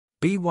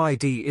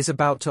BYD is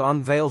about to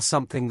unveil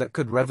something that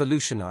could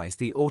revolutionize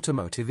the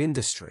automotive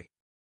industry.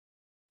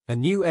 A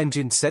new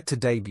engine set to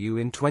debut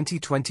in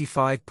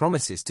 2025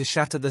 promises to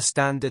shatter the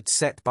standards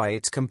set by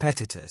its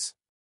competitors.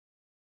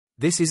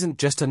 This isn't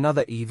just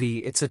another EV,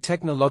 it's a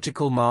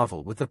technological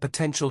marvel with the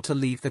potential to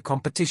leave the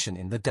competition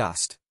in the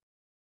dust.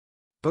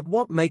 But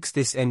what makes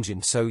this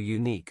engine so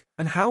unique,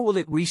 and how will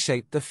it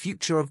reshape the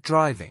future of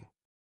driving?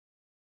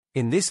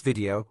 In this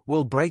video,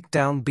 we'll break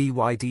down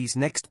BYD's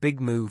next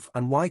big move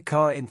and why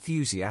car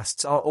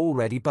enthusiasts are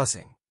already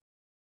buzzing.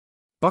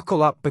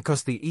 Buckle up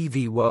because the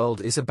EV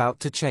world is about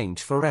to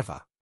change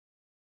forever.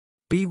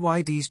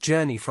 BYD's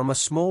journey from a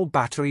small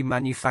battery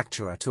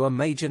manufacturer to a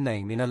major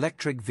name in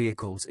electric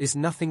vehicles is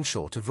nothing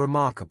short of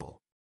remarkable.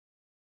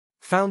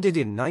 Founded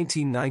in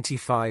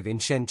 1995 in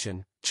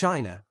Shenzhen,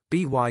 China,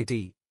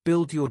 BYD,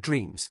 Build Your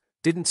Dreams,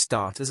 didn't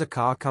start as a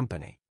car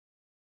company.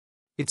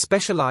 It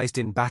specialized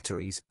in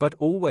batteries but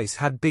always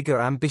had bigger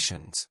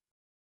ambitions.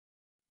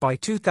 By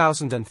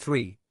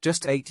 2003,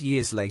 just 8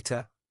 years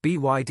later,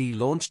 BYD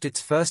launched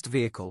its first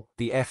vehicle,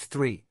 the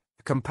F3,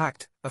 a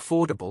compact,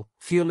 affordable,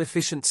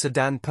 fuel-efficient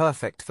sedan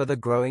perfect for the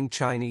growing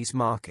Chinese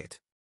market.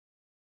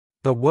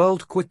 The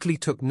world quickly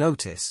took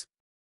notice.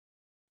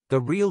 The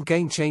real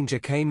game-changer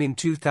came in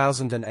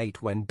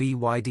 2008 when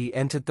BYD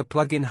entered the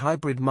plug-in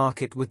hybrid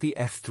market with the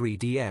F3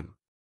 DM.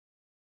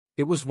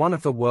 It was one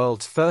of the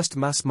world's first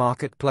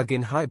mass-market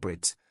plug-in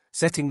hybrids,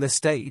 setting the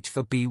stage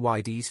for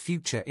BYD's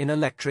future in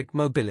electric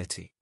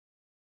mobility.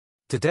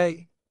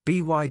 Today,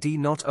 BYD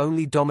not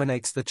only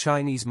dominates the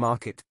Chinese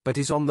market but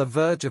is on the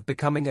verge of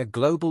becoming a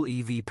global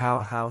EV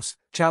powerhouse,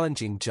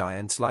 challenging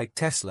giants like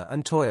Tesla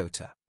and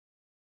Toyota.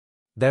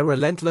 Their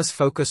relentless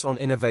focus on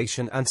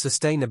innovation and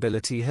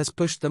sustainability has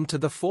pushed them to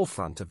the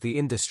forefront of the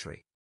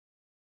industry.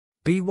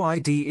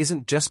 BYD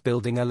isn't just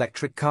building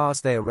electric cars,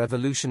 they are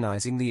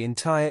revolutionizing the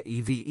entire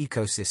EV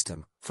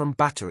ecosystem, from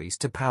batteries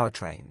to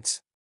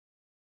powertrains.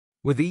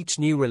 With each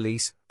new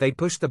release, they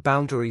push the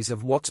boundaries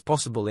of what's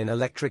possible in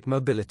electric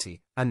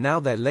mobility, and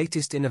now their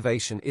latest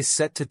innovation is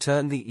set to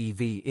turn the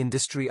EV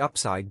industry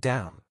upside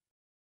down.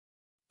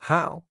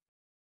 How?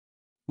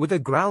 With a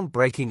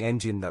groundbreaking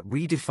engine that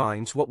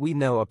redefines what we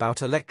know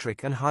about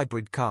electric and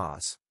hybrid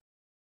cars.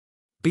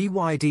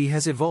 BYD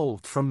has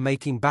evolved from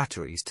making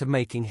batteries to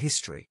making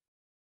history.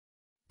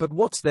 But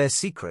what's their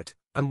secret,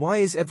 and why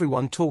is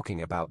everyone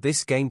talking about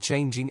this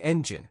game-changing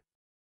engine?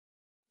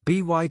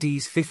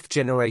 BYD's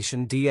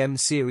 5th-generation DM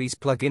series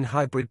plug-in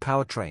hybrid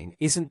powertrain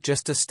isn't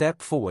just a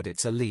step forward,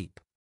 it's a leap.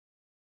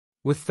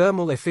 With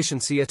thermal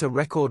efficiency at a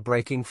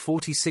record-breaking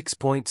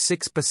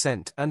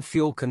 46.6% and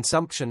fuel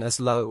consumption as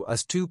low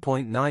as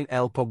 2.9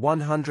 L per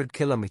 100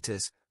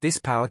 kilometers, this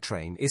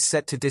powertrain is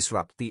set to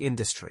disrupt the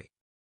industry.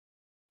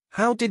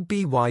 How did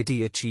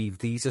BYD achieve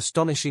these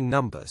astonishing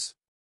numbers?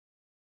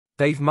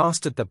 They've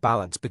mastered the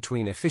balance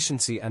between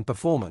efficiency and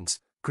performance,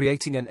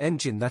 creating an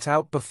engine that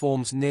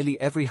outperforms nearly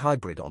every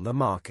hybrid on the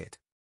market.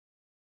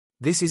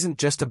 This isn't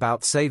just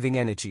about saving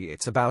energy,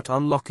 it's about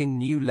unlocking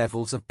new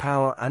levels of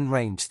power and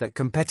range that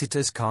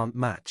competitors can't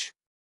match.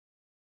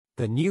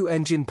 The new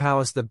engine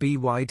powers the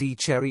BYD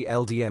Chery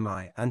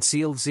LDMI and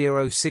Seal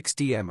 06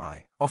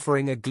 DMI,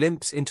 offering a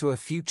glimpse into a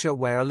future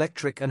where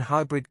electric and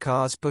hybrid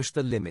cars push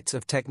the limits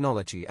of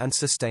technology and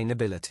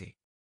sustainability.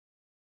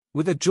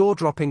 With a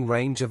jaw-dropping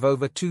range of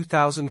over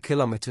 2,000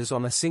 kilometers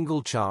on a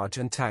single charge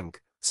and tank,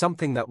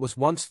 something that was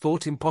once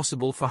thought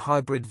impossible for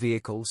hybrid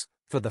vehicles,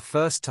 for the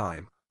first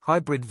time,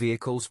 hybrid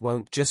vehicles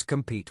won't just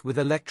compete with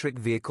electric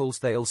vehicles,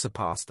 they'll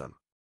surpass them.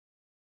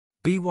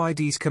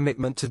 BYD's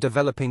commitment to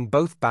developing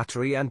both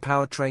battery and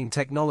powertrain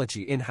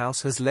technology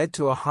in-house has led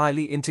to a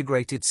highly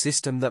integrated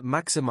system that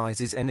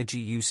maximizes energy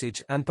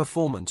usage and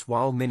performance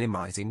while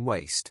minimizing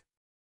waste.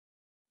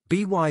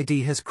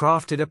 BYD has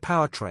crafted a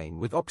powertrain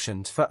with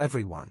options for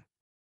everyone.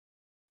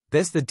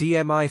 There's the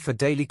DMI for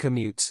daily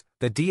commutes,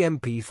 the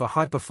DMP for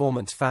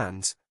high-performance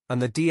fans,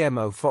 and the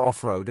DMO for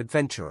off-road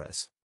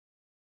adventurers.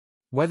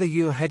 Whether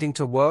you're heading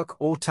to work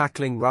or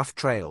tackling rough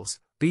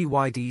trails,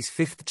 BYD's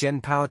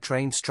 5th-gen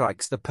powertrain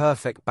strikes the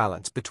perfect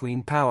balance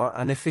between power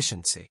and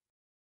efficiency.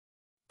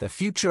 The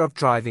future of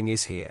driving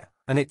is here,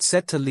 and it's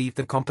set to leave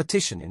the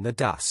competition in the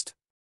dust.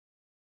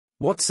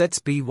 What sets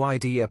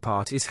BYD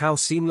apart is how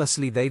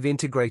seamlessly they've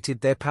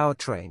integrated their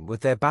powertrain with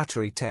their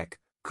battery tech,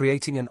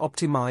 creating an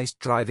optimized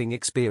driving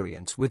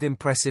experience with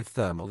impressive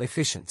thermal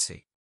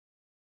efficiency.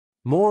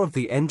 More of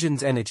the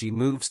engine's energy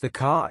moves the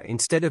car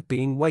instead of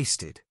being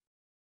wasted.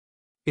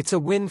 It's a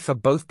win for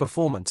both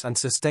performance and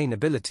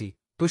sustainability,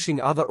 pushing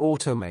other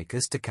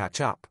automakers to catch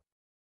up.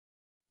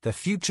 The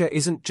future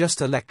isn't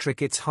just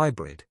electric, it's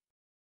hybrid.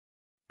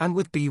 And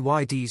with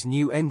BYD's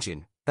new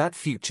engine, that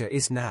future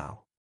is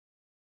now.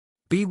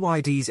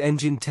 BYD's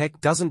engine tech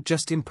doesn't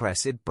just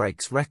impress, it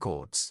breaks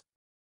records.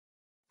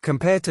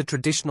 Compared to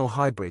traditional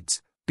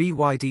hybrids,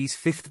 BYD's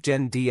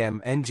 5th-gen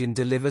DM engine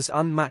delivers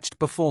unmatched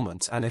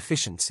performance and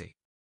efficiency.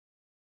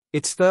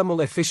 Its thermal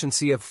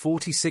efficiency of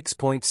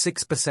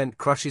 46.6%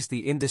 crushes the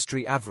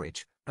industry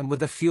average, and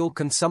with a fuel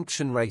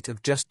consumption rate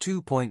of just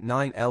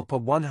 2.9 L per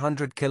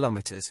 100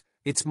 kilometers,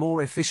 it's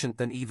more efficient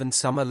than even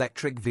some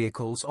electric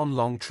vehicles on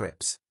long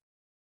trips.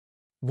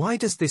 Why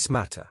does this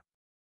matter?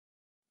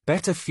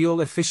 Better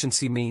fuel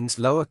efficiency means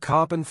lower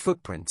carbon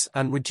footprints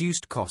and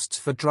reduced costs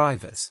for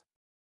drivers.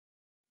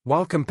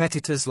 While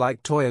competitors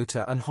like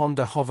Toyota and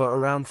Honda hover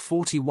around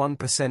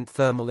 41%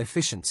 thermal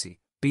efficiency,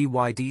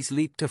 BYD's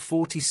leap to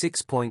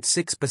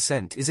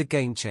 46.6% is a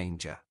game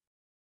changer.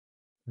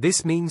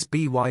 This means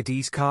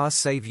BYD's cars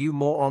save you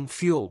more on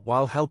fuel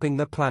while helping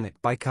the planet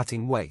by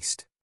cutting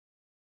waste.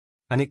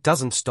 And it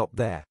doesn't stop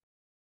there.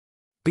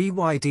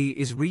 BYD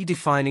is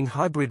redefining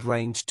hybrid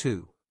range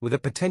too, with a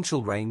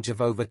potential range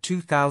of over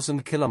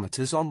 2,000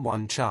 kilometers on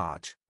one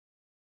charge.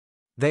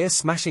 They are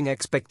smashing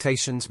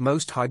expectations.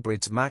 Most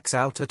hybrids max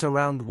out at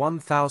around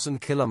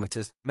 1,000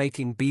 kilometers,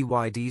 making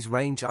BYD's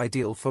range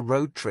ideal for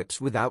road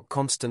trips without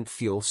constant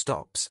fuel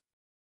stops.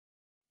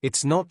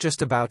 It's not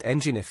just about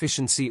engine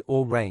efficiency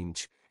or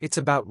range, it's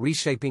about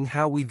reshaping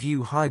how we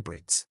view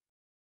hybrids.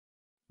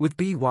 With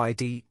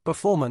BYD,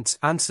 performance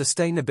and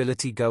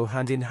sustainability go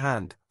hand in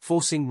hand,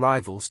 forcing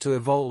rivals to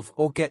evolve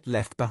or get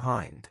left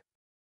behind.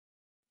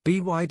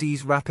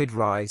 BYD's rapid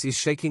rise is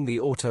shaking the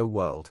auto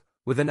world,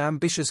 with an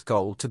ambitious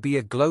goal to be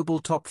a global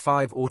top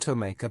 5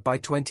 automaker by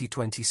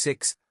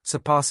 2026,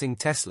 surpassing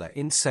Tesla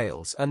in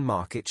sales and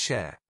market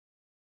share.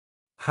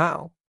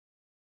 How?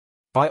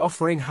 By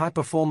offering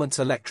high-performance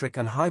electric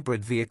and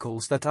hybrid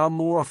vehicles that are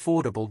more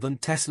affordable than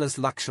Tesla's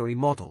luxury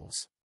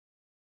models.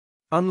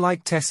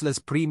 Unlike Tesla's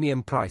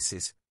premium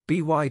prices,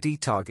 BYD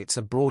targets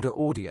a broader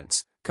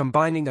audience,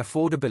 combining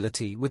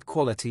affordability with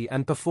quality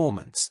and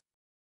performance.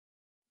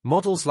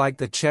 Models like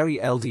the Chery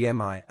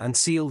LDMI and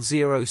Seal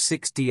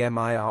 06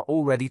 DMI are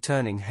already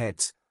turning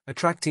heads,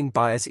 attracting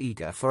buyers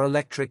eager for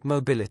electric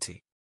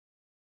mobility.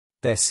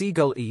 Their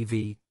Seagull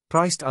EV,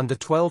 priced under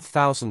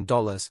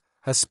 $12,000,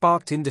 has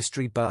sparked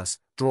industry buzz,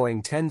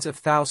 drawing tens of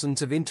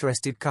thousands of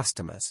interested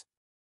customers.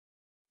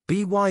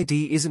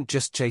 BYD isn't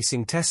just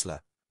chasing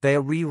Tesla, they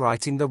are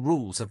rewriting the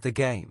rules of the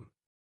game.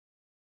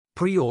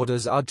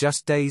 Pre-orders are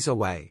just days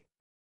away.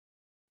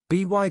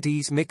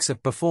 BYD's mix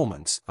of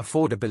performance,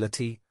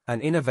 affordability,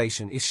 and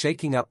innovation is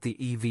shaking up the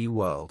EV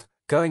world,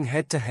 going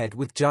head-to-head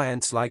with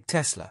giants like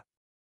Tesla.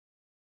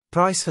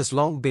 Price has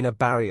long been a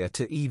barrier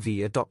to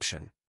EV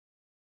adoption.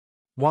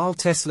 While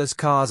Tesla's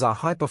cars are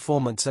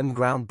high-performance and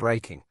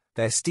groundbreaking,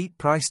 their steep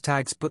price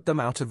tags put them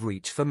out of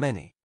reach for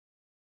many.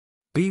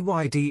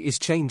 BYD is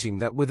changing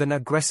that with an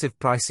aggressive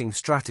pricing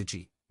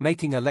strategy,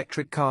 making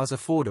electric cars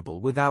affordable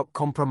without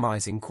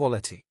compromising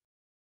quality.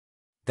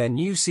 Their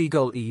new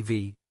Seagull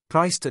EV,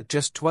 priced at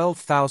just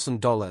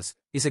 $12,000,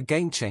 is a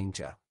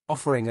game-changer,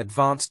 offering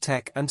advanced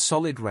tech and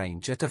solid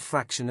range at a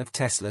fraction of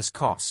Tesla's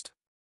cost.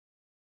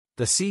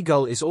 The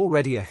Seagull is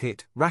already a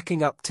hit,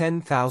 racking up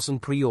 10,000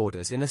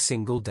 pre-orders in a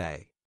single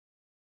day.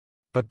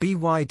 But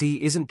BYD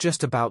isn't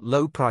just about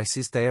low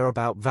prices, they are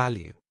about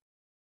value.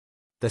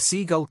 The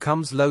Seagull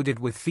comes loaded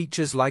with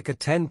features like a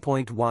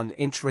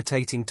 10.1-inch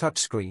rotating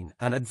touchscreen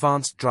and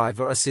advanced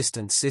driver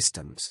assistance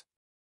systems.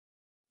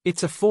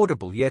 It's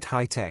affordable yet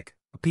high-tech,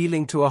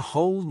 appealing to a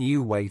whole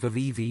new wave of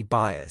EV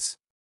buyers.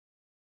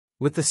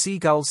 With the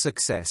Seagull's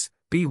success,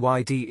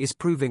 BYD is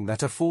proving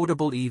that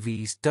affordable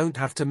EVs don't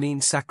have to mean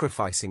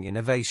sacrificing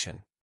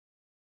innovation.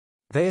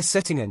 They are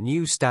setting a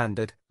new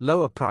standard: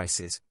 lower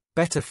prices,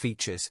 better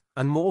features,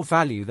 and more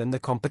value than the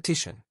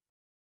competition.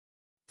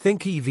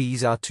 Think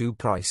EVs are too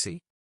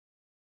pricey?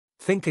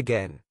 Think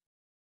again.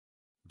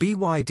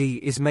 BYD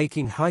is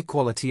making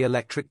high-quality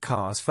electric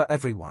cars for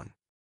everyone.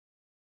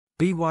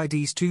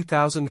 BYD's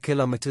 2,000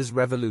 kilometers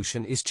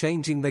revolution is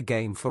changing the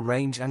game for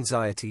range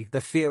anxiety, the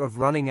fear of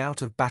running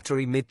out of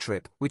battery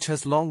mid-trip, which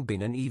has long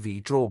been an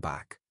EV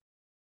drawback.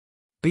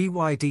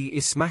 BYD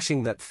is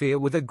smashing that fear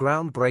with a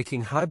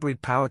groundbreaking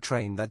hybrid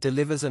powertrain that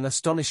delivers an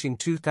astonishing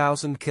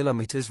 2,000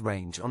 kilometers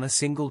range on a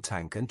single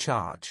tank and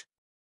charge.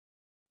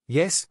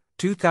 Yes,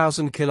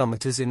 2,000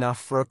 kilometers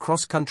enough for a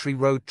cross-country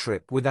road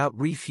trip without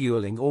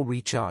refueling or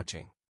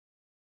recharging.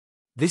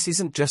 This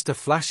isn't just a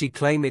flashy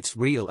claim, it's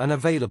real and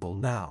available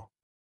now.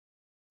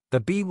 The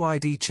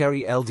BYD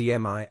Chery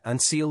LDMI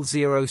and Seal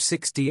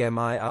 06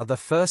 DMI are the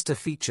first to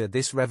feature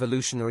this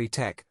revolutionary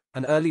tech,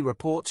 and early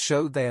reports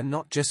show they are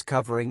not just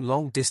covering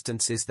long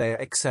distances, they are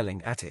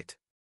excelling at it.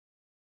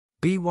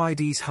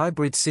 BYD's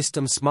hybrid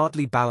system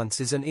smartly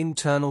balances an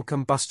internal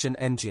combustion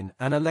engine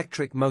and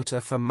electric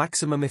motor for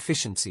maximum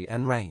efficiency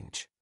and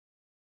range.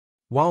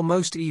 While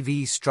most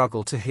EVs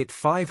struggle to hit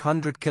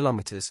 500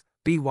 kilometers,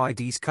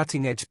 BYD's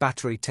cutting-edge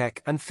battery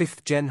tech and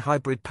 5th-gen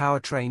hybrid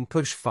powertrain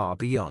push far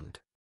beyond.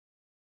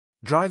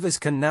 Drivers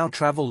can now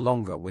travel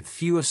longer with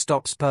fewer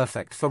stops,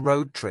 perfect for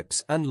road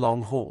trips and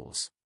long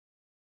hauls.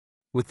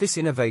 With this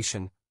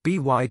innovation,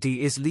 BYD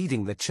is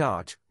leading the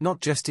charge,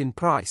 not just in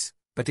price,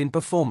 but in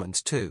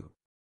performance too.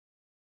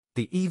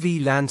 The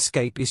EV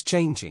landscape is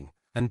changing,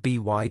 and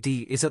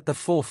BYD is at the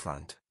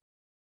forefront.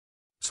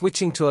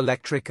 Switching to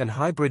electric and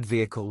hybrid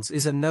vehicles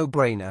is a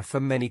no-brainer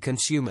for many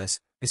consumers,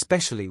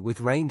 especially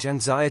with range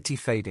anxiety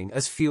fading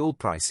as fuel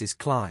prices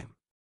climb.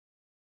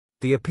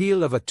 The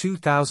appeal of a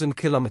 2,000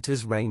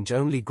 kilometers range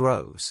only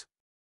grows.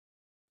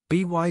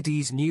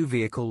 BYD's new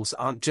vehicles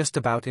aren't just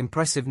about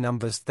impressive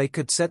numbers, they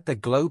could set the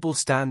global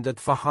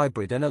standard for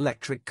hybrid and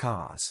electric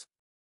cars.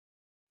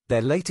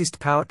 Their latest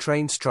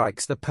powertrain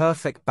strikes the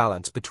perfect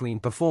balance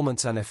between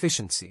performance and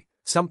efficiency,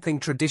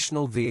 something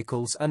traditional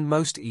vehicles and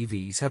most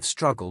EVs have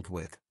struggled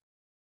with.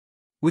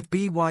 With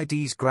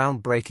BYD's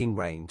groundbreaking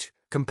range,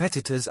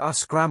 competitors are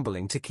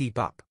scrambling to keep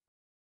up.